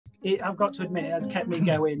I've got to admit, it has kept me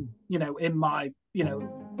going, you know, in my, you know,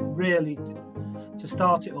 really to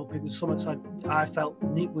start it up. It was something I felt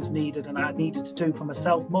was needed, and I needed to do for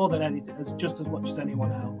myself more than anything, just as much as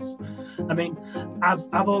anyone else. I mean,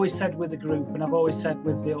 I've always said with the group, and I've always said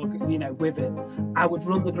with the, you know, with it, I would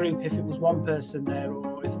run the group if it was one person there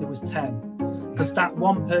or if there was 10, because that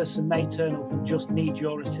one person may turn up and just need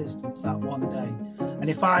your assistance that one day. And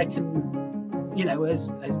if I can, you know, as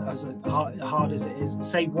hard as it is,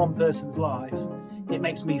 save one person's life, it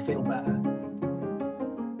makes me feel better.